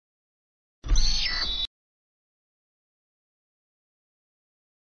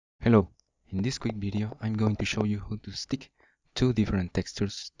Hello, in this quick video I'm going to show you how to stick two different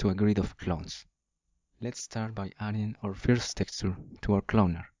textures to a grid of clones. Let's start by adding our first texture to our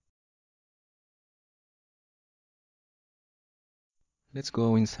cloner. Let's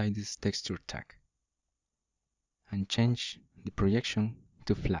go inside this texture tag and change the projection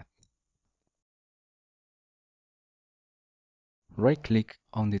to flat. Right click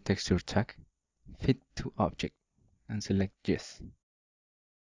on the texture tag, Fit to Object, and select Yes.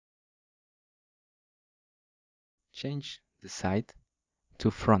 Change the side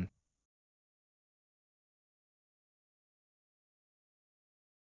to front.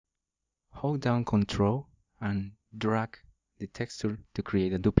 Hold down Ctrl and drag the texture to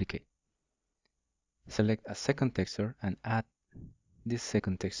create a duplicate. Select a second texture and add this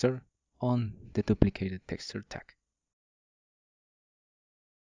second texture on the duplicated texture tag.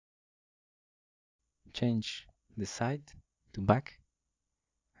 Change the side to back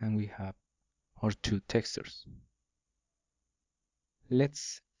and we have our two textures.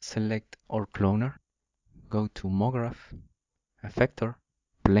 Let's select our cloner, go to Homograph, Effector,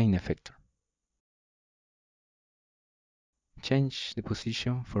 Plane Effector. Change the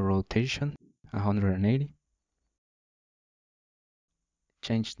position for rotation 180.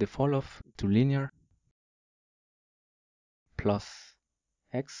 Change the fall off to linear plus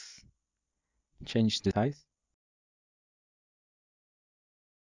X. Change the size.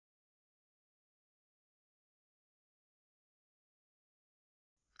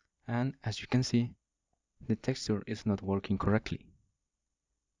 And as you can see, the texture is not working correctly.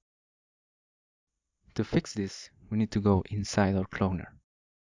 To fix this, we need to go inside our cloner.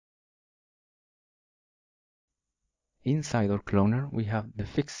 Inside our cloner, we have the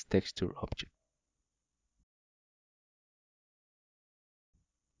fixed texture object.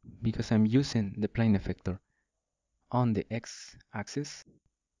 Because I'm using the plane effector on the X-axis,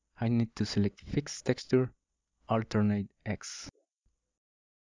 I need to select Fixed Texture, Alternate X.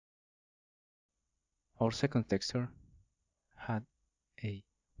 Our second texture had a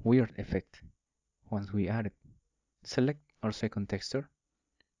weird effect once we added. Select our second texture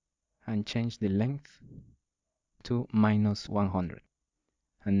and change the length to -100.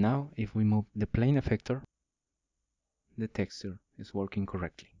 And now if we move the plane effector, the texture is working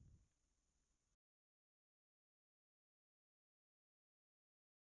correctly.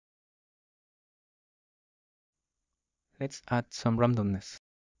 Let's add some randomness.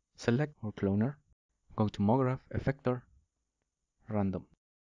 Select our cloner, go to Homograph, Effector, Random.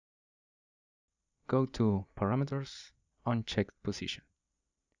 Go to Parameters, Uncheck Position.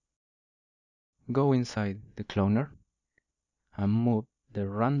 Go inside the cloner and move the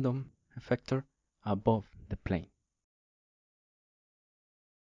random effector above the plane.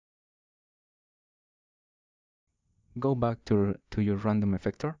 Go back to your random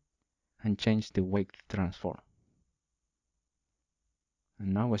effector and change the weight transform.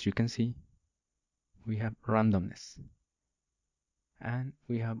 And now as you can see, we have randomness. And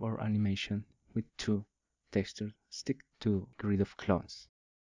we have our animation with two textures stick to grid of clones.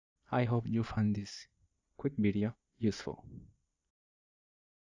 I hope you found this quick video useful.